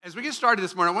As we get started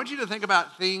this morning, I want you to think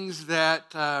about things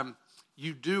that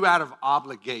you do out of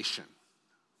obligation,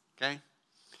 okay?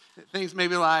 Things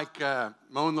maybe like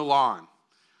mowing the lawn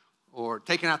or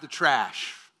taking out the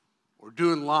trash or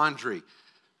doing laundry.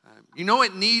 You know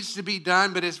it needs to be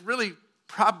done, but it's really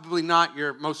probably not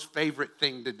your most favorite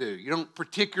thing to do. You don't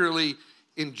particularly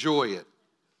enjoy it.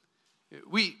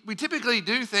 We typically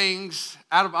do things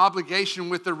out of obligation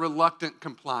with a reluctant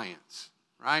compliance,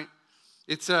 right?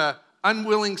 It's a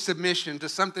unwilling submission to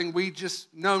something we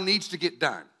just know needs to get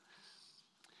done.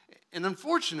 And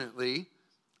unfortunately,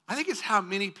 I think it's how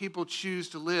many people choose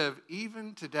to live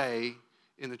even today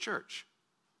in the church.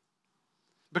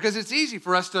 Because it's easy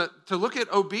for us to look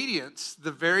at obedience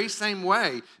the very same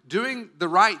way, doing the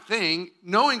right thing,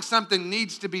 knowing something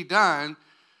needs to be done,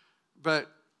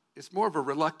 but it's more of a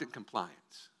reluctant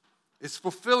compliance. It's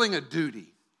fulfilling a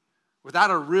duty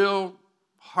without a real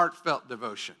heartfelt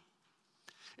devotion.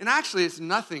 And actually, it's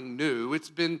nothing new. It's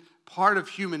been part of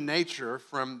human nature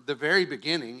from the very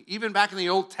beginning, even back in the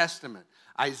Old Testament.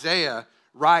 Isaiah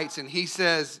writes, and he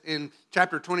says in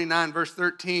chapter 29, verse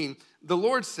 13, the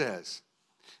Lord says,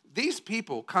 "These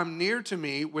people come near to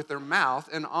me with their mouth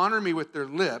and honor me with their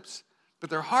lips, but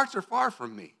their hearts are far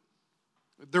from me.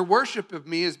 Their worship of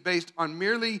me is based on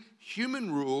merely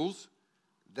human rules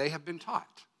they have been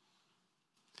taught."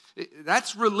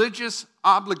 That's religious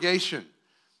obligation,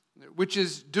 which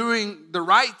is doing the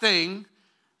right thing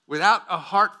without a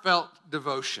heartfelt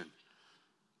devotion.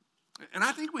 And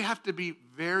I think we have to be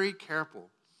very careful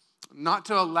not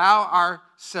to allow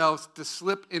ourselves to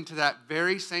slip into that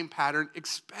very same pattern,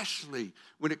 especially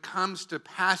when it comes to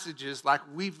passages like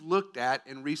we've looked at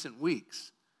in recent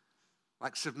weeks,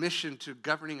 like submission to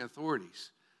governing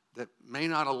authorities that may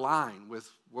not align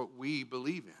with what we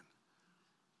believe in,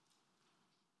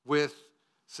 with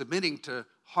submitting to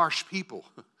harsh people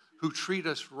who treat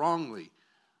us wrongly,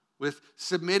 with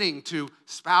submitting to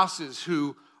spouses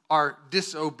who are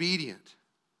disobedient.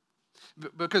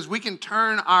 Because we can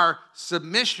turn our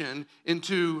submission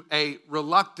into a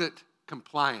reluctant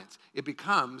compliance. It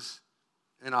becomes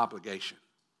an obligation.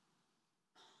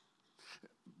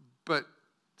 But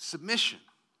submission,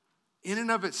 in and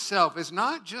of itself, is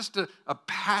not just a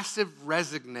passive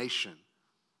resignation.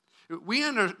 We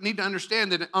need to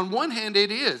understand that on one hand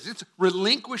it is. It's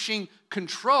relinquishing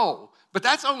control. But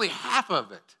that's only half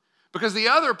of it. Because the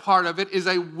other part of it is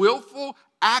a willful,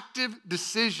 active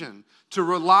decision to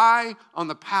rely on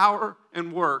the power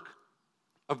and work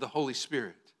of the Holy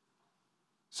Spirit.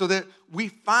 So that we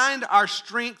find our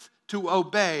strength to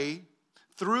obey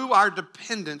through our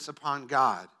dependence upon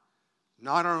God,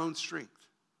 not our own strength.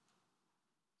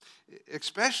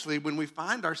 Especially when we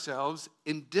find ourselves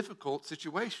in difficult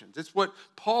situations. It's what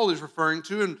Paul is referring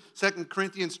to in 2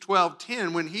 Corinthians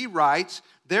 12:10 when he writes,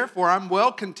 "Therefore I'm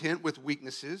well content with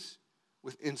weaknesses,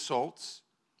 with insults,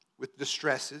 with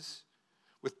distresses,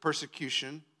 with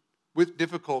persecution, with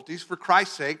difficulties for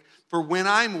Christ's sake. For when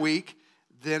I'm weak,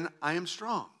 then I am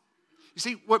strong." You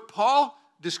see, what Paul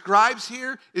describes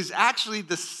here is actually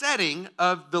the setting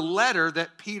of the letter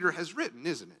that Peter has written,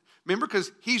 isn't it? Remember,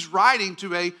 because he's writing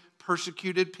to a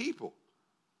persecuted people.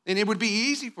 And it would be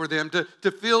easy for them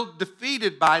to feel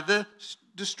defeated by the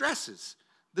distresses,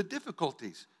 the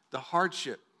difficulties, the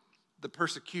hardship, the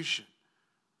persecution.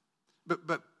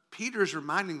 But Peter is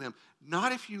reminding them,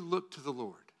 not if you look to the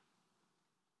Lord.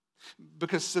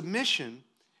 Because submission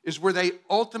is where they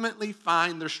ultimately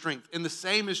find their strength. And the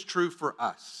same is true for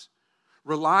us.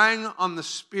 Relying on the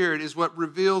Spirit is what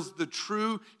reveals the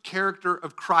true character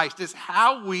of Christ. It's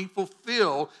how we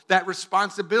fulfill that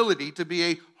responsibility to be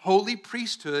a holy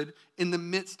priesthood in the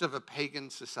midst of a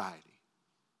pagan society.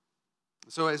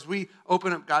 So as we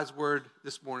open up God's Word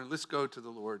this morning, let's go to the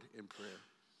Lord in prayer.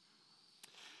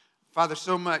 Father,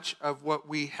 so much of what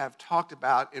we have talked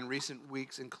about in recent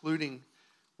weeks, including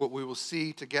what we will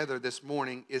see together this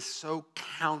morning, is so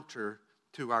counter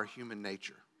to our human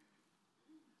nature.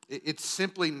 It's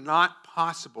simply not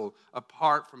possible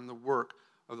apart from the work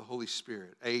of the Holy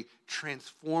Spirit, a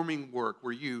transforming work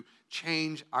where you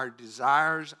change our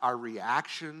desires, our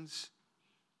reactions,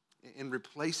 and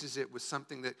replaces it with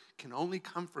something that can only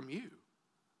come from you.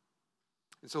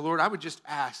 And so, Lord, I would just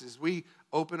ask as we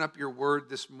open up your word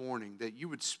this morning that you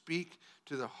would speak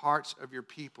to the hearts of your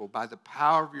people by the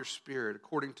power of your Spirit,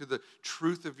 according to the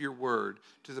truth of your word,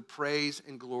 to the praise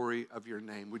and glory of your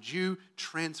name. Would you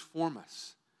transform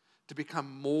us to become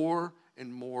more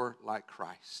and more like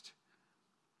Christ?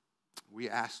 We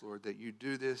ask, Lord, that you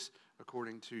do this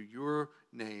according to your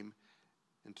name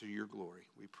and to your glory.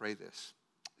 We pray this.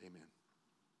 Amen.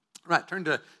 All right, turn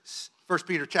to 1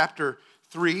 Peter chapter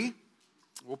 3.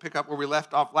 We'll pick up where we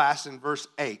left off last in verse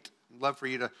 8. I'd love for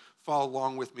you to follow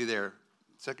along with me there.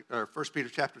 1 Peter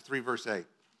chapter 3, verse 8.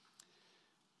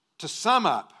 To sum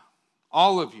up,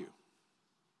 all of you,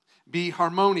 be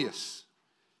harmonious,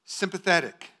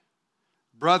 sympathetic,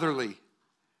 brotherly,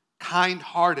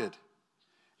 kind-hearted,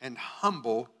 and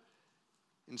humble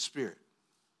in spirit.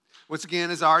 Once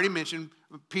again, as I already mentioned,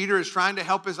 Peter is trying to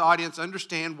help his audience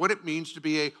understand what it means to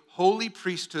be a holy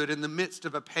priesthood in the midst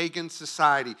of a pagan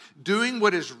society, doing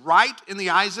what is right in the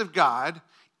eyes of God,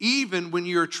 even when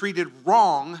you're treated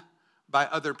wrong by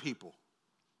other people.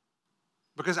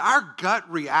 Because our gut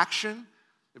reaction,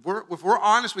 if we're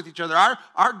honest with each other,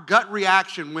 our gut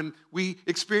reaction when we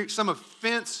experience some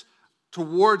offense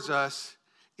towards us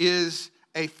is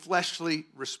a fleshly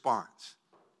response.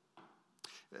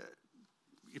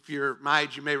 If you're my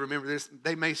age, you may remember this.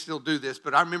 They may still do this,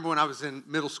 but I remember when I was in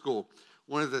middle school,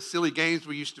 one of the silly games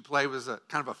we used to play was a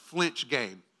kind of a flinch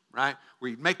game, right?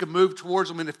 Where you'd make a move towards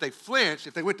them, and if they flinched,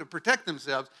 if they went to protect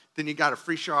themselves, then you got a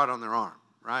free shot on their arm,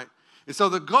 right? And so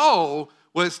the goal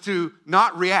was to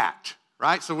not react,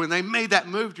 right? So when they made that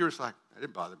move, you're just like, that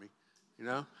didn't bother me,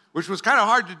 which was kind of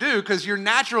hard to do because your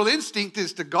natural instinct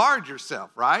is to guard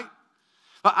yourself, right?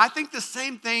 But I think the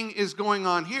same thing is going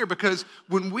on here, because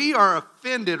when we are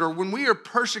offended or when we are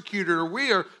persecuted or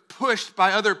we are pushed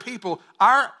by other people,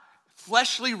 our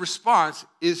fleshly response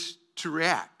is to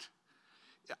react.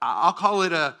 I'll call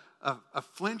it a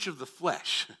flinch of the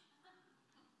flesh.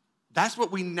 That's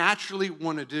what we naturally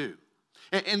want to do.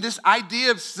 And this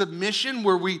idea of submission,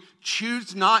 where we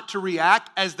choose not to react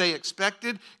as they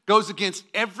expected, goes against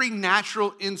every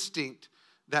natural instinct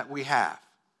that we have.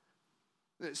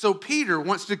 So Peter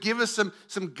wants to give us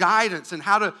some guidance on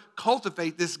how to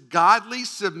cultivate this godly,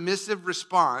 submissive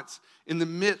response in the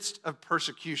midst of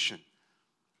persecution.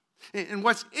 And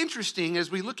what's interesting as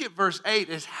we look at verse 8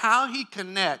 is how he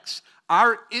connects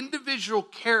our individual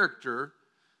character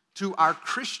to our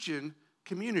Christian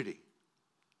community.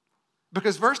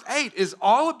 Because verse 8 is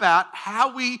all about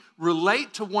how we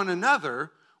relate to one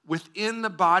another within the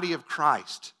body of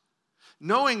Christ.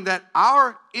 Knowing that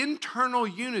our internal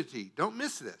unity, don't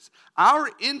miss this, our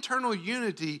internal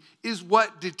unity is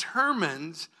what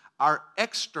determines our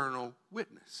external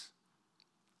witness.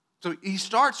 So he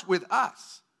starts with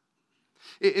us.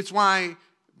 It's why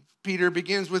Peter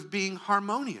begins with being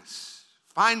harmonious,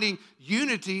 finding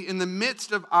unity in the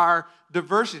midst of our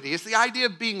diversity. It's the idea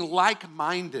of being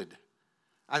like-minded.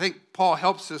 I think Paul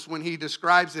helps us when he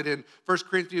describes it in 1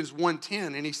 Corinthians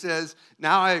 1:10, and he says,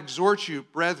 "Now I exhort you,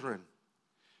 brethren,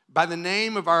 by the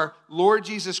name of our Lord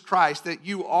Jesus Christ, that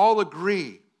you all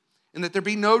agree, and that there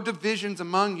be no divisions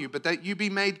among you, but that you be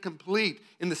made complete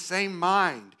in the same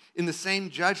mind, in the same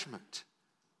judgment."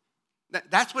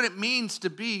 That's what it means to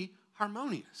be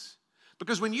harmonious.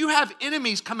 Because when you have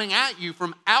enemies coming at you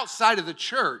from outside of the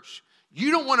church,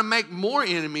 you don't want to make more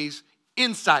enemies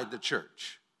inside the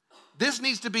church. This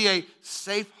needs to be a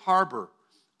safe harbor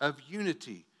of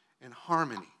unity and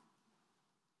harmony.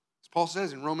 Paul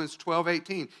says in Romans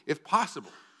 12:18, if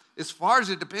possible, as far as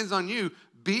it depends on you,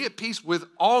 be at peace with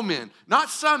all men. Not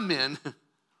some men,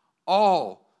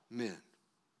 all men.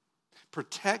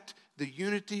 Protect the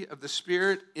unity of the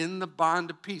Spirit in the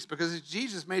bond of peace. Because as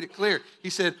Jesus made it clear, he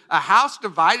said, a house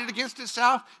divided against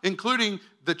itself, including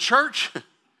the church,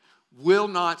 will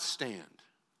not stand.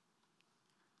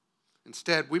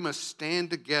 Instead, we must stand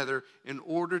together in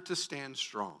order to stand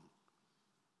strong.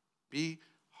 Be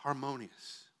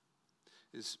harmonious.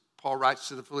 As Paul writes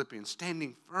to the Philippians,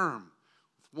 standing firm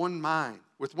with one mind,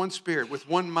 with one spirit, with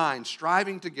one mind,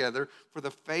 striving together for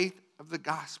the faith of the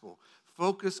gospel.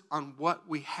 Focus on what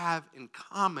we have in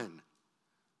common,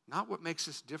 not what makes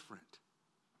us different,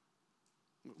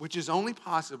 which is only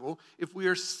possible if we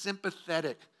are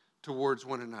sympathetic towards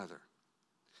one another.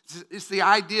 It's the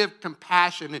idea of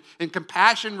compassion, and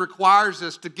compassion requires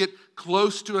us to get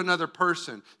close to another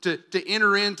person, to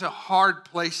enter into hard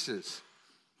places.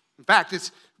 In fact,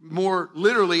 it's more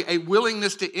literally a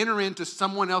willingness to enter into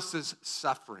someone else's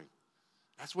suffering.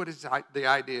 That's what is the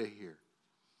idea here.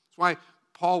 That's why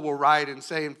Paul will write and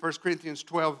say in 1 Corinthians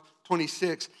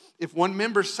 12:26, if one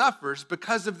member suffers,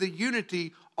 because of the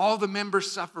unity, all the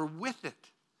members suffer with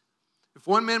it. If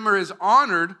one member is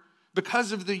honored,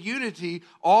 because of the unity,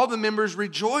 all the members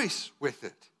rejoice with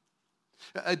it.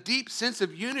 A deep sense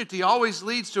of unity always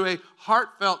leads to a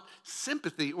heartfelt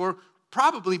sympathy, or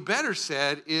probably better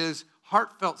said is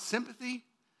heartfelt sympathy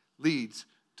leads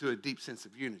to a deep sense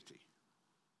of unity.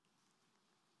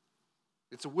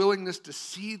 It's a willingness to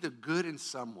see the good in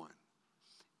someone,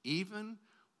 even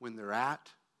when they're at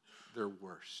their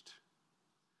worst.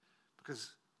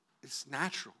 Because it's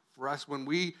natural for us when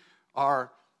we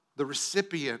are the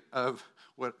recipient of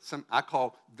what I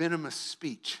call venomous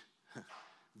speech,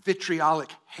 vitriolic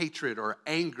hatred or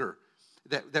anger,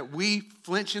 that we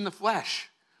flinch in the flesh.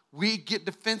 We get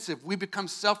defensive. We become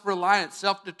self-reliant,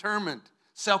 self-determined,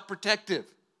 self-protective.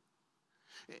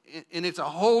 And it's a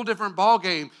whole different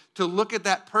ballgame to look at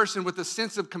that person with a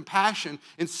sense of compassion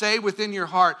and say within your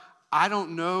heart, I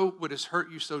don't know what has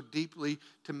hurt you so deeply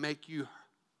to make you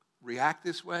react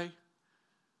this way,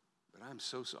 but I'm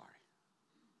so sorry.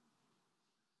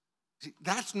 See,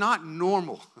 that's not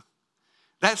normal.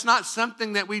 That's not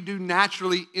something that we do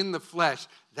naturally in the flesh.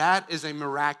 That is a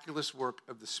miraculous work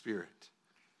of the Spirit.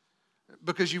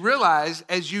 Because you realize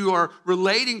as you are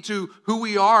relating to who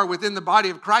we are within the body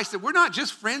of Christ, that we're not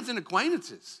just friends and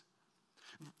acquaintances.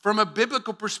 From a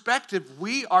biblical perspective,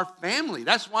 we are family.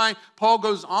 That's why Paul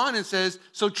goes on and says,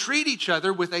 so treat each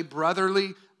other with a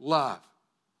brotherly love.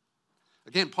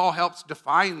 Again, Paul helps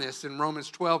define this in Romans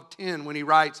 12:10 when he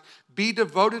writes, be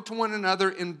devoted to one another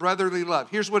in brotherly love.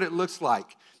 Here's what it looks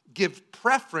like. Give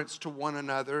preference to one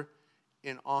another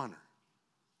in honor.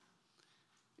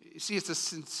 You see, it's a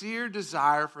sincere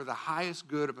desire for the highest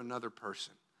good of another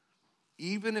person,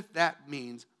 even if that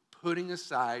means putting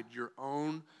aside your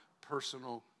own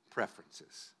personal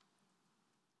preferences.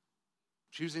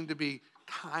 Choosing to be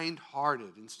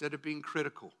kind-hearted instead of being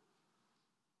critical.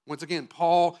 Once again,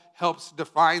 Paul helps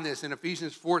define this in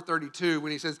Ephesians 4:32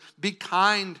 when he says, be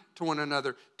kind to one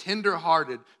another,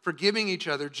 tender-hearted, forgiving each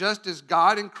other, just as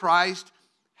God in Christ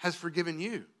has forgiven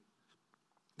you.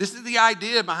 This is the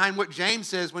idea behind what James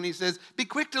says when he says, be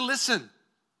quick to listen,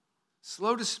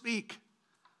 slow to speak,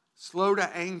 slow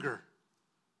to anger.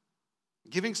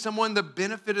 Giving someone the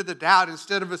benefit of the doubt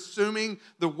instead of assuming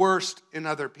the worst in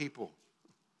other people.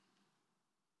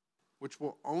 Which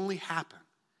will only happen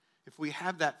if we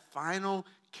have that final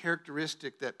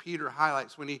characteristic that Peter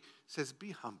highlights when he says,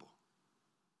 be humble.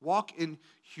 Walk in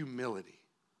humility.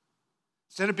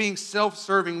 Instead of being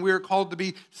self-serving, we are called to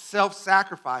be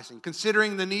self-sacrificing,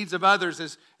 considering the needs of others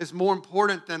as more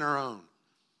important than our own.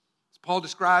 As Paul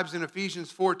describes in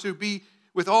Ephesians 4:2, be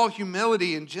with all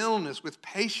humility and gentleness, with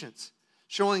patience,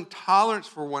 showing tolerance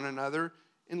for one another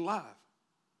in love.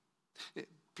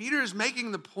 Peter is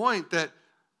making the point that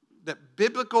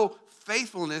biblical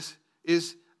faithfulness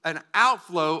is an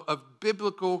outflow of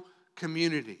biblical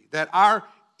community, that our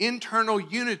internal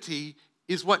unity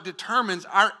is what determines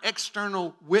our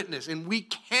external witness. And we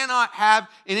cannot have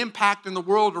an impact in the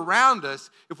world around us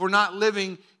if we're not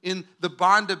living in the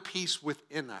bond of peace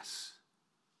within us.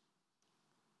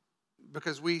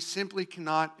 Because we simply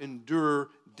cannot endure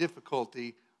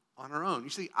difficulty on our own. You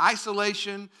see,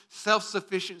 isolation,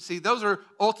 self-sufficiency, those are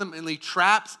ultimately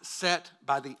traps set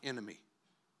by the enemy.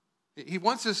 He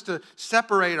wants us to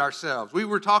separate ourselves. We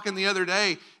were talking the other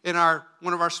day in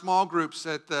one of our small groups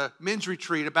at the men's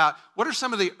retreat about what are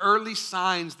some of the early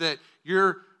signs that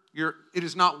it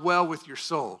is not well with your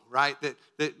soul, right?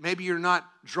 That maybe you're not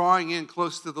drawing in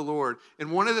close to the Lord. And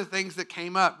one of the things that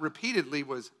came up repeatedly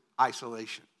was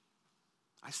isolation.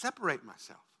 I separate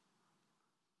myself.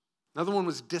 Another one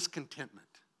was discontentment,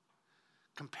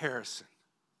 comparison.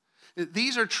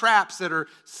 These are traps that are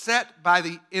set by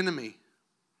the enemy.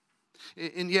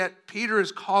 And yet, Peter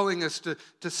is calling us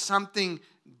to something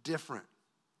different.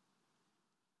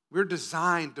 We're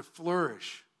designed to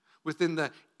flourish within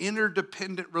the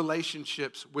interdependent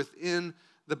relationships within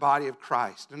the body of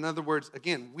Christ. In other words,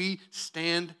 again, we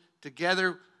stand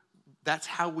together. That's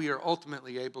how we are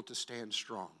ultimately able to stand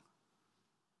strong.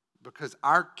 Because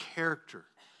our character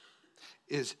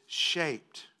is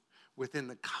shaped within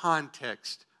the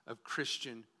context of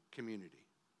Christian community.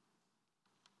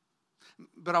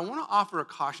 But I want to offer a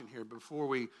caution here before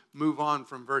we move on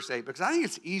from verse 8, because I think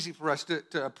it's easy for us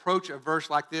to approach a verse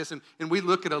like this, and we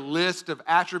look at a list of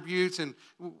attributes, and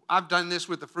I've done this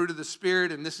with the fruit of the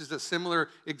Spirit, and this is a similar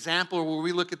example where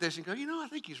we look at this and go, I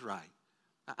think he's right.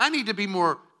 I need to be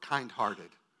more kind-hearted.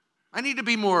 I need to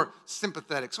be more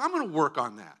sympathetic, so I'm going to work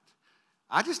on that.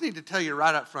 I just need to tell you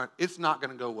right up front, it's not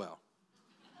going to go well.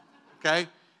 Okay?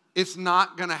 It's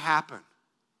not going to happen.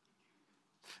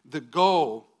 The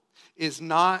goal is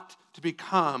not to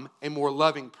become a more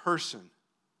loving person.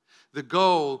 The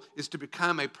goal is to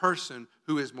become a person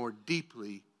who is more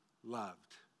deeply loved.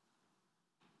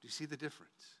 Do you see the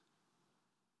difference?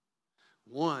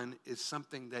 One is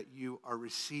something that you are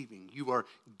receiving. You are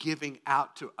giving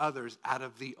out to others out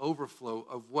of the overflow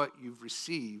of what you've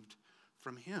received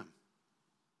from Him.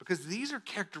 Because these are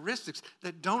characteristics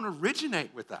that don't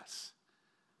originate with us.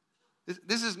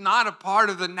 This is not a part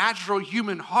of the natural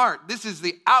human heart. This is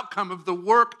the outcome of the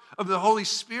work of the Holy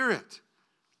Spirit.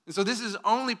 And so this is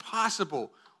only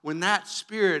possible when that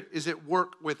Spirit is at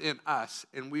work within us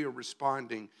and we are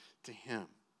responding to Him.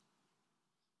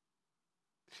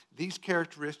 These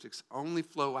characteristics only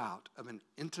flow out of an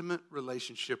intimate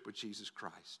relationship with Jesus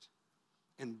Christ.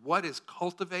 And what is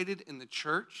cultivated in the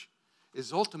church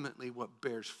is ultimately what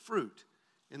bears fruit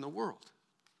in the world.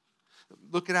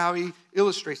 Look at how he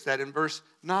illustrates that in verse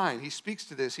 9. He speaks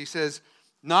to this. He says,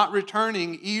 not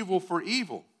returning evil for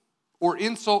evil or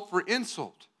insult for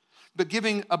insult, but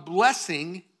giving a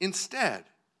blessing instead.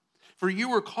 For you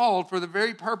were called for the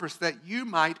very purpose that you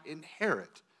might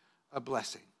inherit a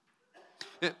blessing.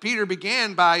 Peter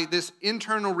began by this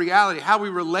internal reality, how we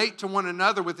relate to one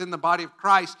another within the body of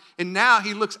Christ. And now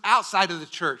he looks outside of the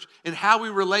church and how we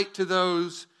relate to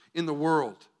those in the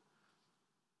world.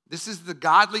 This is the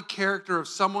godly character of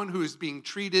someone who is being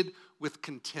treated with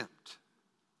contempt.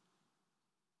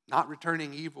 Not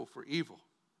returning evil for evil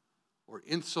or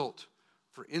insult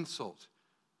for insult.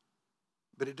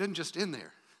 But it doesn't just end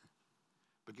there,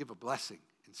 but give a blessing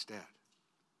instead.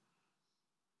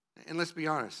 And let's be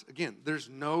honest, again, there's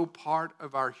no part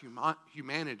of our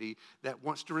humanity that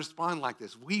wants to respond like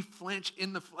this. We flinch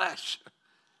in the flesh.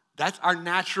 That's our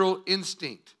natural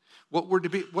instinct.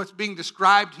 What's being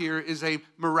described here is a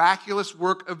miraculous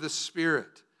work of the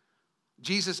Spirit.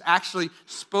 Jesus actually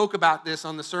spoke about this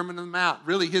on the Sermon on the Mount,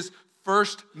 really his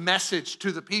first message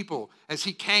to the people as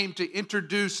he came to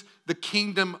introduce the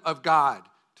kingdom of God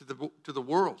to the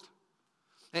world.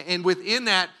 And within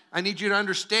that, I need you to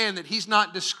understand that he's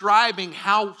not describing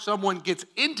how someone gets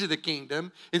into the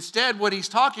kingdom. Instead, what he's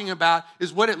talking about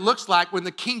is what it looks like when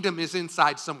the kingdom is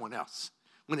inside someone else,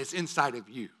 when it's inside of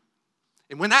you.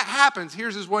 And when that happens,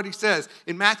 here's what he says.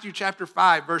 In Matthew chapter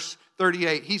 5, verse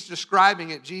 38, he's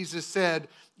describing it. Jesus said,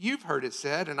 you've heard it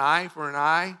said, an eye for an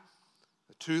eye,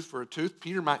 a tooth for a tooth.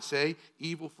 Peter might say,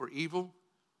 evil for evil,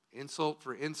 insult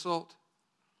for insult.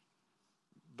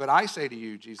 But I say to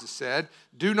you, Jesus said,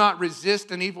 do not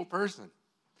resist an evil person.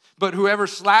 But whoever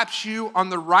slaps you on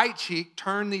the right cheek,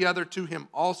 turn the other to him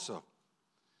also.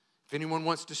 If anyone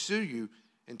wants to sue you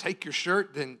and take your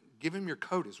shirt, then give him your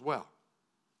coat as well.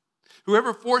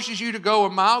 Whoever forces you to go a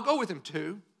mile, go with him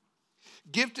 2.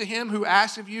 Give to him who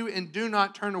asks of you, and do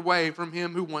not turn away from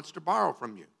him who wants to borrow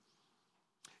from you.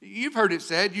 You've heard it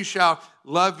said, you shall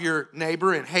love your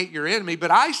neighbor and hate your enemy. But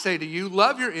I say to you,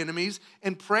 love your enemies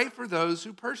and pray for those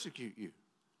who persecute you,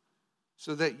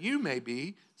 so that you may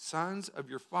be sons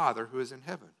of your Father who is in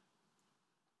heaven.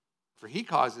 For he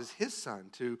causes his sun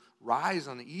to rise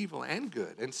on the evil and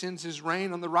good, and sends his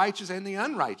rain on the righteous and the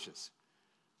unrighteous.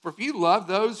 For if you love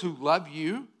those who love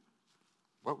you,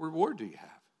 what reward do you have?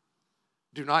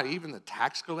 Do not even the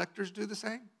tax collectors do the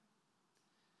same?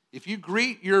 If you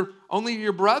greet only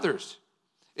your brothers,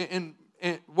 and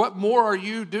what more are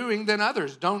you doing than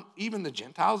others? Don't even the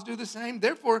Gentiles do the same?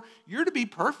 Therefore, you're to be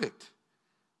perfect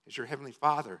as your heavenly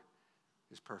Father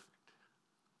is perfect.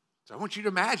 So I want you to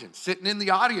imagine sitting in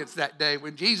the audience that day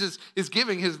when Jesus is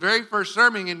giving his very first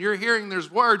sermon and you're hearing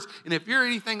those words, and if you're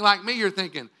anything like me, you're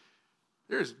thinking,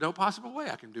 there's no possible way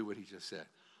I can do what he just said,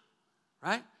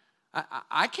 right?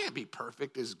 I can't be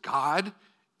perfect as God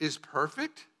is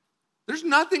perfect. There's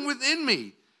nothing within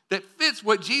me that fits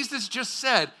what Jesus just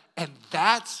said, and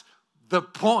that's the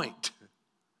point.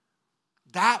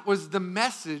 That was the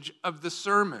message of the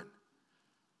sermon.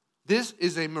 This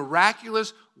is a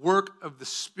miraculous work of the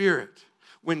Spirit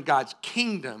when God's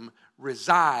kingdom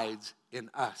resides in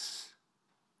us.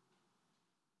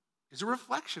 It's a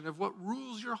reflection of what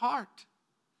rules your heart.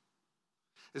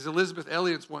 As Elizabeth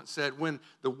Elliot once said, when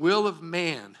the will of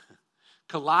man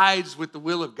collides with the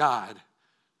will of God,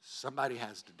 somebody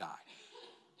has to die.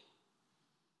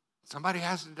 Somebody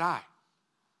has to die.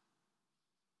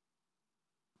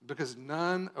 Because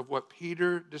none of what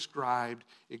Peter described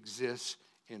exists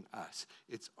in us.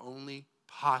 It's only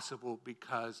possible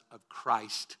because of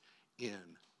Christ in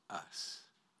us.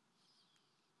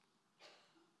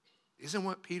 Isn't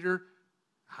what Peter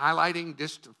highlighting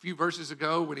just a few verses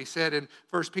ago when he said in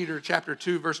 1 Peter chapter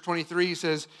 2, verse 23, he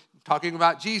says, talking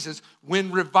about Jesus,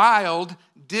 when reviled,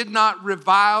 did not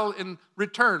revile in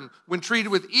return. When treated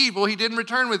with evil, he didn't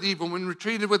return with evil. When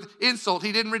treated with insult,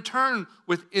 he didn't return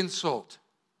with insult.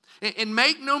 And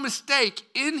make no mistake,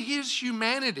 in his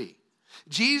humanity,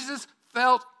 Jesus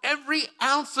felt every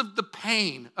ounce of the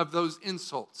pain of those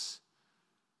insults,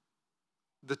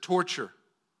 the torture.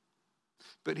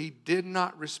 But he did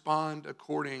not respond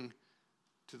according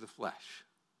to the flesh.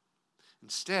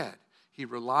 Instead, he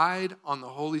relied on the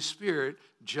Holy Spirit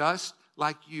just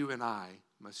like you and I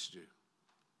must do.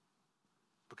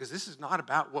 Because this is not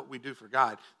about what we do for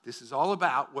God. This is all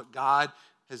about what God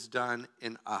has done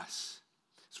in us.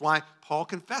 That's why Paul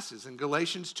confesses in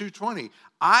Galatians 2:20,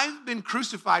 I've been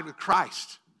crucified with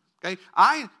Christ. Okay?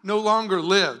 I no longer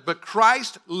live, but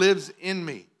Christ lives in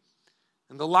me.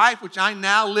 And the life which I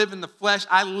now live in the flesh,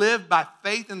 I live by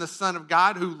faith in the Son of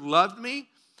God who loved me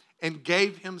and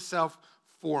gave himself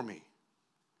for me.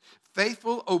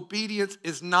 Faithful obedience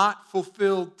is not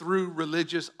fulfilled through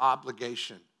religious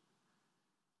obligation.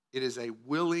 It is a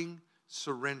willing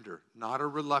surrender, not a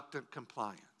reluctant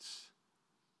compliance.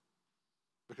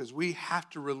 Because we have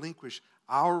to relinquish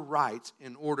our rights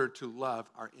in order to love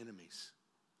our enemies.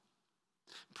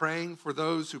 Praying for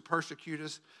those who persecute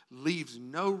us leaves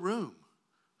no room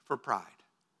for pride.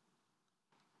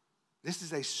 This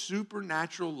is a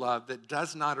supernatural love that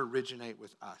does not originate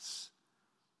with us.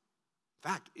 In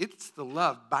fact, it's the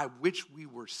love by which we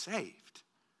were saved.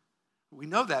 We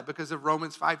know that because of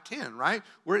Romans 5:10, right?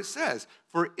 Where it says,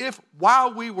 for if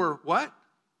while we were what?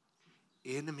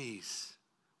 Enemies.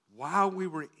 While we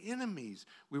were enemies,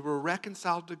 we were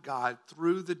reconciled to God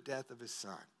through the death of his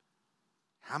Son.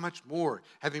 How much more,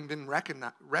 having been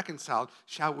reconciled,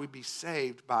 shall we be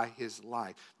saved by his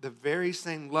life? The very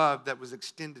same love that was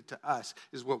extended to us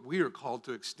is what we are called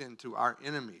to extend to our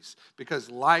enemies. Because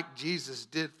like Jesus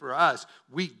did for us,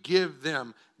 we give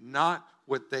them not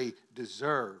what they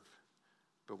deserve,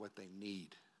 but what they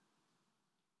need.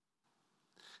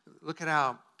 Look at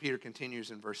how Peter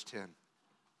continues in verse 10.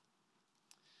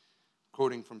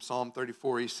 Quoting from Psalm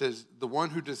 34, he says, the one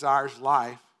who desires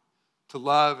life, to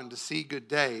love and to see good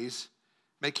days,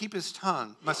 must keep his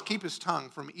tongue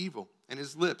from evil and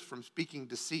his lips from speaking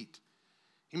deceit.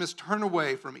 He must turn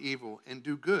away from evil and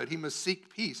do good. He must seek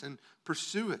peace and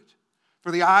pursue it. For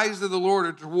the eyes of the Lord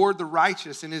are toward the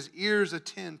righteous, and his ears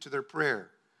attend to their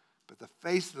prayer. But the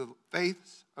face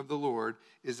of the Lord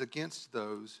is against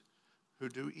those who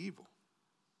do evil.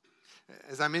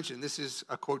 As I mentioned, this is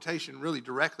a quotation really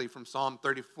directly from Psalm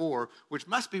 34, which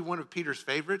must be one of Peter's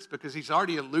favorites because he's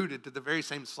already alluded to the very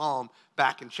same psalm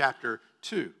back in chapter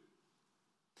 2.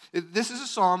 This is a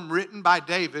psalm written by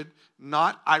David,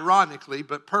 not ironically,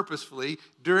 but purposefully,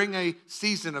 during a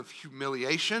season of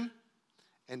humiliation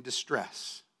and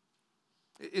distress.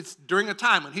 It's during a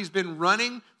time when he's been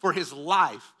running for his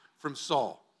life from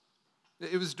Saul.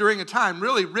 It was during a time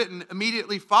really written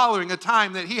immediately following a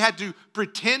time that he had to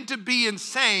pretend to be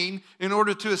insane in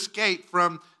order to escape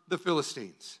from the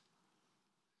Philistines.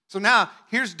 So now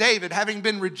here's David having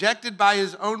been rejected by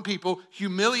his own people,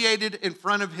 humiliated in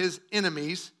front of his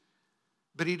enemies,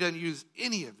 but he doesn't use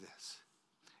any of this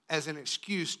as an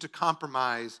excuse to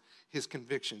compromise his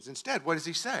convictions. Instead, what does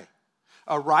he say?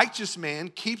 A righteous man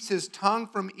keeps his tongue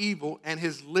from evil and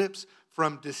his lips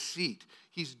from deceit.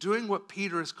 He's doing what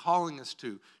Peter is calling us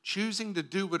to, choosing to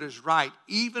do what is right,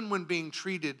 even when being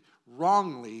treated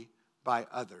wrongly by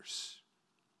others.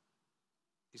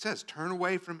 He says, turn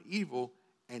away from evil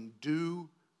and do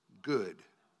good.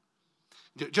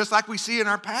 Just like we see in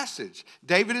our passage,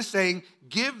 David is saying,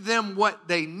 give them what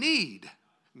they need,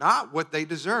 not what they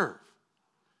deserve.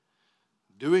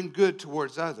 Doing good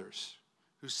towards others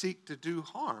who seek to do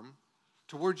harm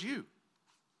towards you.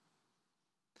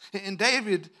 And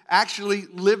David actually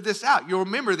lived this out. You'll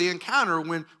remember the encounter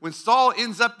when Saul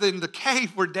ends up in the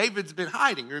cave where David's been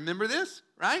hiding. You remember this,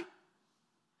 right?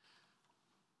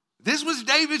 This was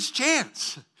David's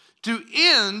chance to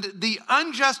end the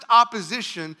unjust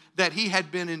opposition that he had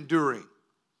been enduring.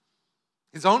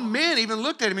 His own men even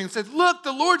looked at him and said, look,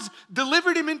 the Lord's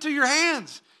delivered him into your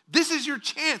hands. This is your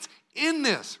chance. End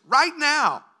this right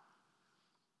now.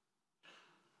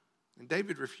 And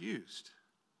David refused.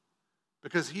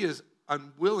 Because he is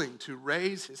unwilling to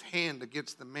raise his hand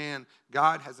against the man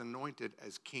God has anointed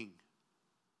as king.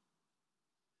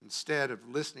 Instead of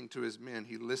listening to his men,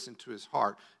 he listened to his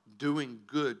heart, doing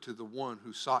good to the one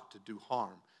who sought to do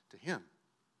harm to him.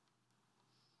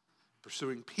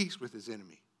 Pursuing peace with his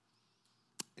enemy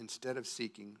instead of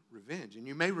seeking revenge. And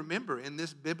you may remember in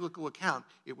this biblical account,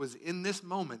 it was in this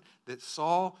moment that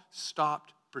Saul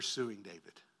stopped pursuing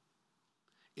David.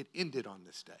 It ended on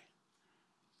this day.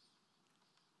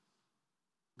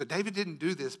 But David didn't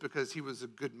do this because he was a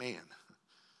good man.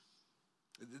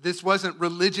 This wasn't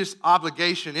religious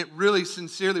obligation. It really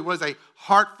sincerely was a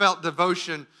heartfelt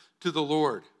devotion to the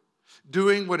Lord.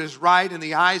 Doing what is right in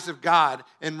the eyes of God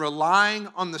and relying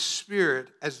on the Spirit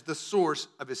as the source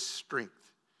of his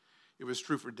strength. It was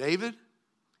true for David,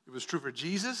 it was true for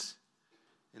Jesus,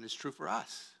 and it's true for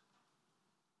us.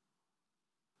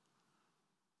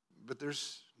 But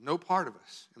there's no part of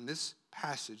us in this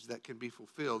passage that can be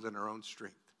fulfilled in our own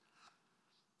strength.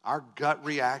 Our gut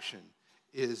reaction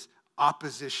is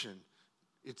opposition.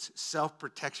 It's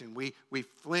self-protection. We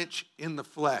flinch in the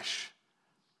flesh.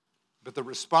 But the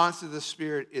response of the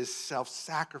Spirit is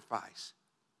self-sacrifice.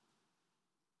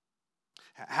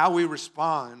 How we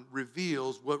respond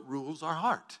reveals what rules our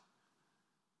heart.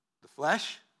 The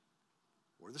flesh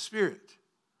or the Spirit.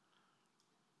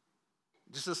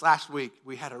 Just this last week,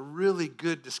 we had a really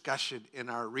good discussion in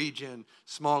our region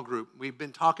small group. We've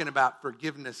been talking about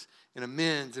forgiveness and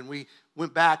amends, and we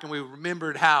went back and we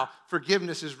remembered how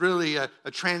forgiveness is really a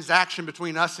transaction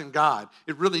between us and God.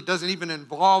 It really doesn't even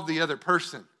involve the other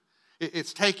person.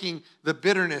 It's taking the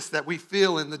bitterness that we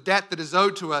feel and the debt that is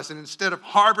owed to us, and instead of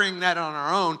harboring that on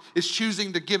our own, is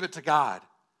choosing to give it to God,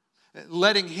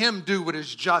 letting Him do what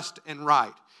is just and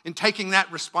right, and taking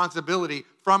that responsibility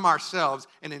from ourselves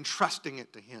and entrusting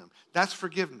it to Him. That's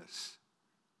forgiveness.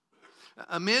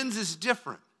 Amends is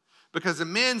different, because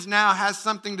amends now has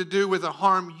something to do with the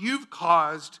harm you've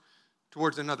caused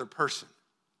towards another person.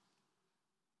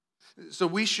 So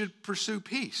we should pursue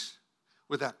peace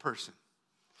with that person,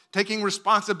 taking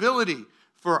responsibility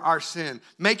for our sin,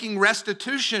 making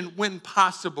restitution when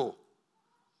possible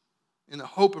in the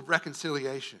hope of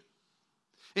reconciliation.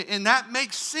 And that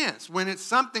makes sense when it's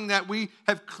something that we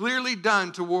have clearly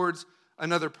done towards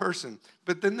another person.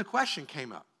 But then the question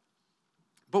came up.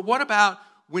 But what about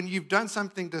when you've done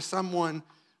something to someone,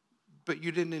 but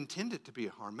you didn't intend it to be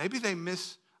a harm? Maybe they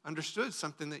misunderstood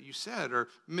something that you said or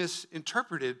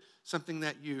misinterpreted something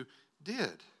that you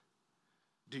did.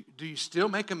 Do you still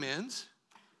make amends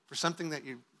for something that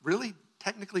you really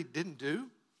technically didn't do?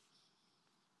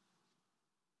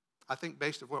 I think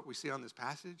based on what we see on this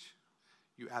passage,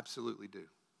 you absolutely do.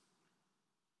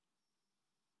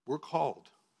 We're called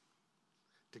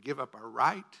to give up our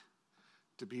right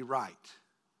to be right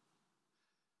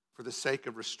for the sake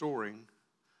of restoring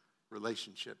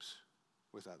relationships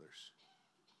with others.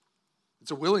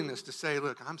 It's a willingness to say,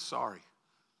 look, I'm sorry.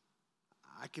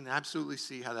 I can absolutely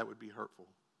see how that would be hurtful.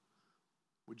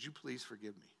 Would you please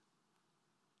forgive me?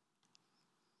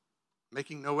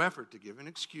 Making no effort to give an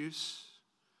excuse,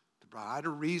 to provide a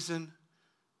reason,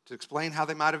 to explain how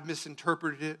they might have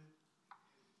misinterpreted it,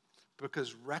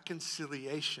 because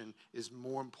reconciliation is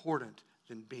more important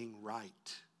than being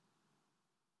right.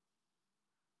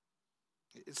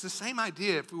 It's the same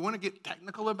idea. If we want to get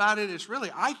technical about it, it's really,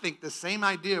 I think, the same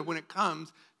idea when it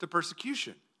comes to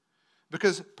persecution.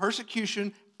 Because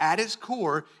persecution, at its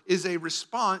core, is a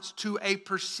response to a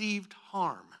perceived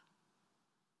harm.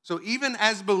 So even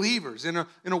as believers in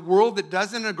a world that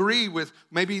doesn't agree with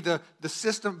maybe the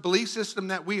belief system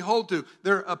that we hold to,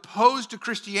 they're opposed to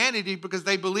Christianity because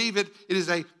they believe it is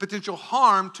a potential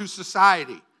harm to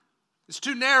society. It's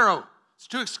too narrow. It's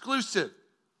too exclusive.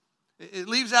 It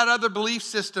leaves out other belief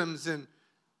systems. And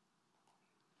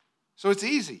so it's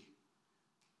easy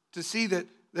to see that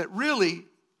really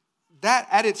that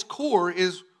at its core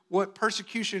is what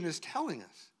persecution is telling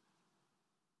us.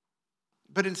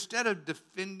 But instead of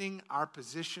defending our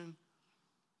position,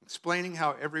 explaining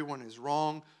how everyone is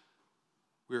wrong,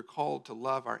 we are called to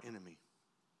love our enemy.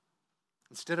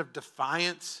 Instead of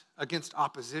defiance against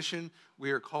opposition,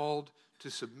 we are called to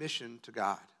submission to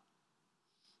God.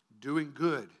 Doing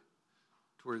good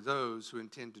toward those who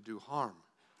intend to do harm.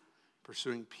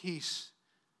 Pursuing peace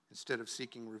instead of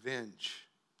seeking revenge.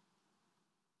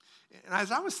 And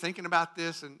as I was thinking about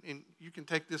this, and you can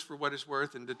take this for what it's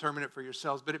worth and determine it for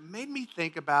yourselves, but it made me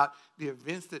think about the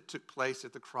events that took place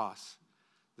at the cross,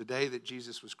 the day that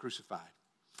Jesus was crucified.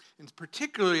 And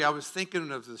particularly, I was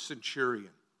thinking of the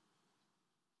centurion.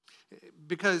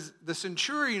 Because the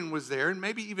centurion was there and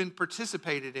maybe even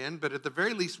participated in, but at the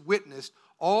very least witnessed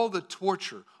all the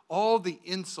torture, all the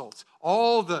insults,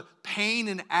 all the pain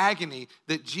and agony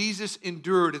that Jesus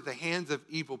endured at the hands of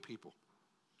evil people.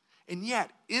 And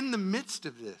yet, in the midst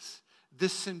of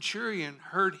this centurion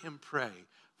heard him pray,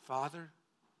 Father,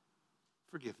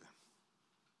 forgive them.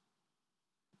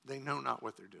 They know not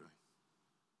what they're doing.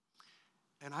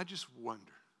 And I just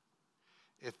wonder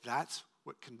if that's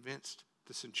what convinced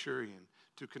the centurion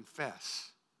to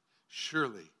confess,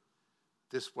 surely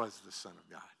this was the Son of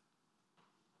God.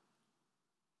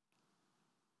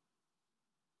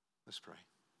 Let's pray.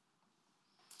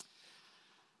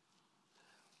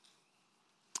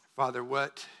 Father,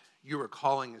 what you are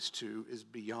calling us to is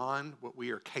beyond what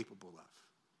we are capable of.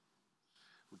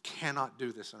 We cannot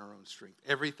do this in our own strength.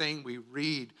 Everything we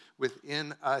read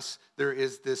within us, there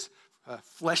is this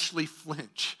fleshly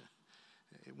flinch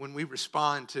when we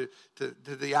respond to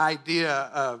the idea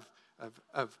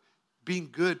of being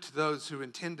good to those who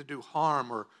intend to do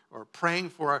harm, or praying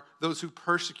for those who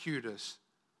persecute us,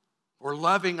 or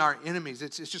loving our enemies.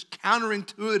 It's just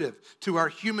counterintuitive to our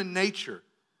human nature.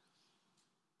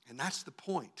 And that's the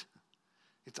point.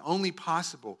 It's only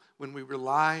possible when we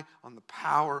rely on the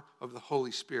power of the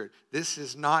Holy Spirit. This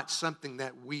is not something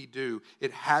that we do.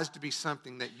 It has to be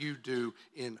something that you do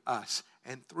in us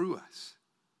and through us.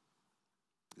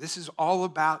 This is all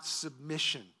about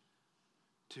submission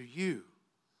to you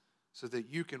so that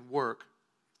you can work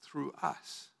through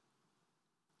us.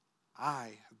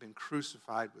 I have been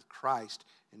crucified with Christ,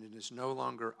 and it is no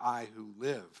longer I who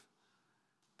live,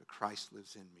 but Christ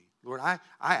lives in me. Lord, I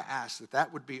ask that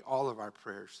that would be all of our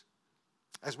prayers.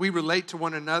 As we relate to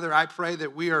one another, I pray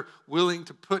that we are willing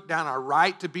to put down our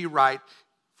right to be right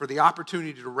for the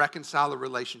opportunity to reconcile a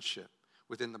relationship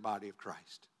within the body of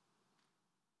Christ.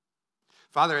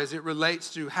 Father, as it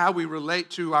relates to how we relate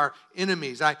to our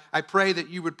enemies, I pray that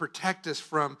you would protect us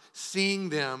from seeing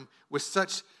them with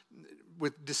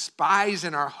despise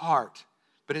in our heart,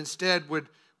 but instead would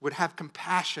have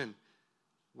compassion.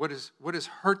 What has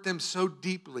hurt them so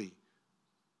deeply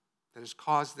that has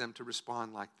caused them to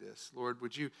respond like this? Lord,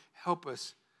 would you help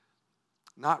us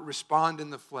not respond in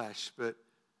the flesh, but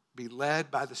be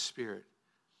led by the Spirit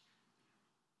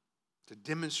to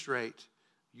demonstrate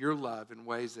your love in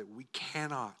ways that we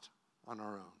cannot on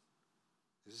our own.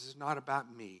 This is not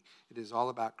about me. It is all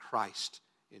about Christ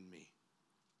in me.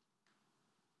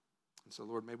 And so,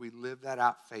 Lord, may we live that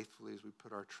out faithfully as we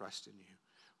put our trust in you.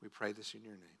 We pray this in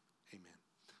your name. Amen.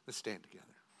 Let's stand together.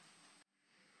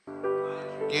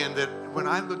 Again, that when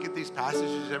I look at these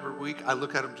passages every week, I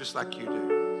look at them just like you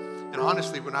do. And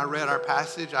honestly, when I read our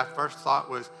passage, I first thought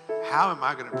was, how am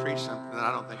I going to preach something that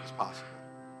I don't think is possible?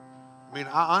 I mean,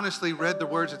 I honestly read the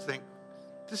words and think,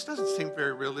 this doesn't seem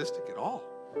very realistic at all.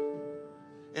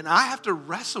 And I have to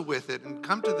wrestle with it and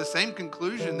come to the same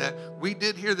conclusion that we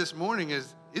did here this morning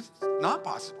is it's not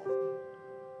possible.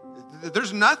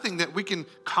 There's nothing that we can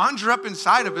conjure up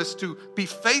inside of us to be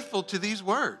faithful to these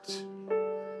words.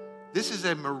 This is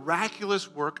a miraculous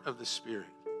work of the Spirit.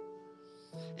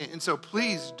 And so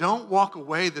please don't walk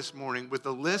away this morning with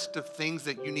a list of things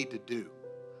that you need to do.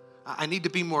 I need to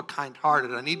be more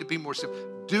kind-hearted. I need to be more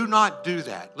simple. Do not do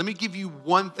that. Let me give you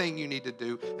one thing you need to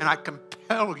do, and I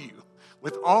compel you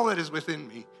with all that is within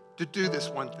me to do this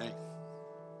one thing.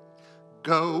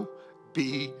 Go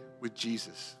be with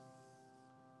Jesus.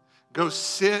 Go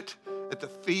sit at the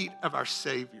feet of our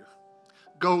Savior.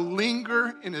 Go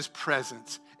linger in his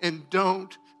presence, and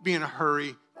don't be in a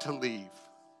hurry to leave.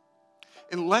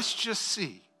 And let's just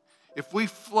see if we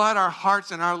flood our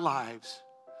hearts and our lives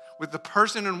with the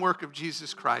person and work of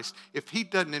Jesus Christ, if he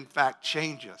doesn't in fact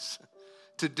change us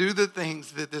to do the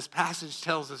things that this passage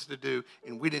tells us to do,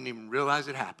 and we didn't even realize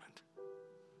it happened.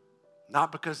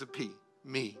 Not because of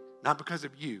me, not because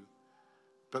of you,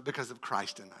 but because of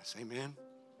Christ in us. Amen?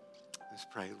 Let's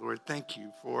pray. Lord, thank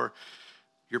you for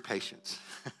your patience.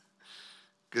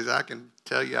 Because I can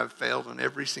tell you I've failed on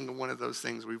every single one of those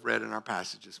things we've read in our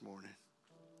passage this morning.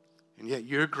 And yet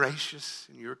you're gracious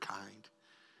and you're kind.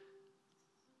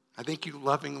 I think you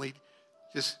lovingly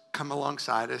just come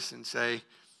alongside us and say,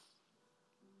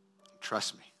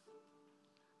 trust me.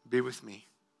 Be with me.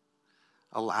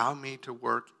 Allow me to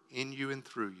work in you and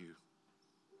through you.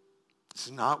 This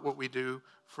is not what we do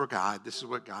for God. This is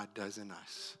what God does in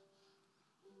us.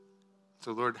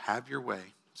 So, Lord, have your way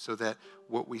so that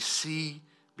what we see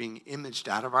being imaged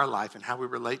out of our life and how we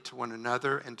relate to one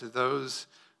another and to those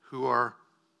who are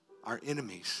our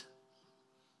enemies,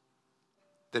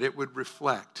 that it would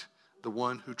reflect the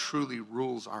one who truly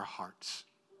rules our hearts,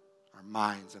 our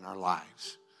minds, and our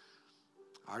lives,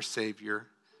 our Savior,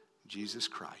 Jesus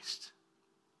Christ,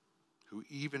 who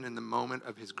even in the moment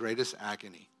of his greatest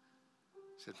agony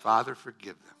said, Father,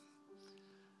 forgive them,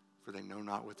 for they know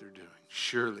not what they're doing.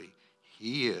 Surely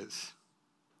he is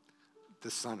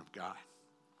the Son of God.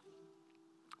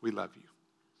 We love you,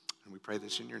 and we pray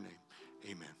this in your name.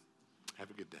 Amen. Have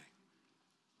a good day.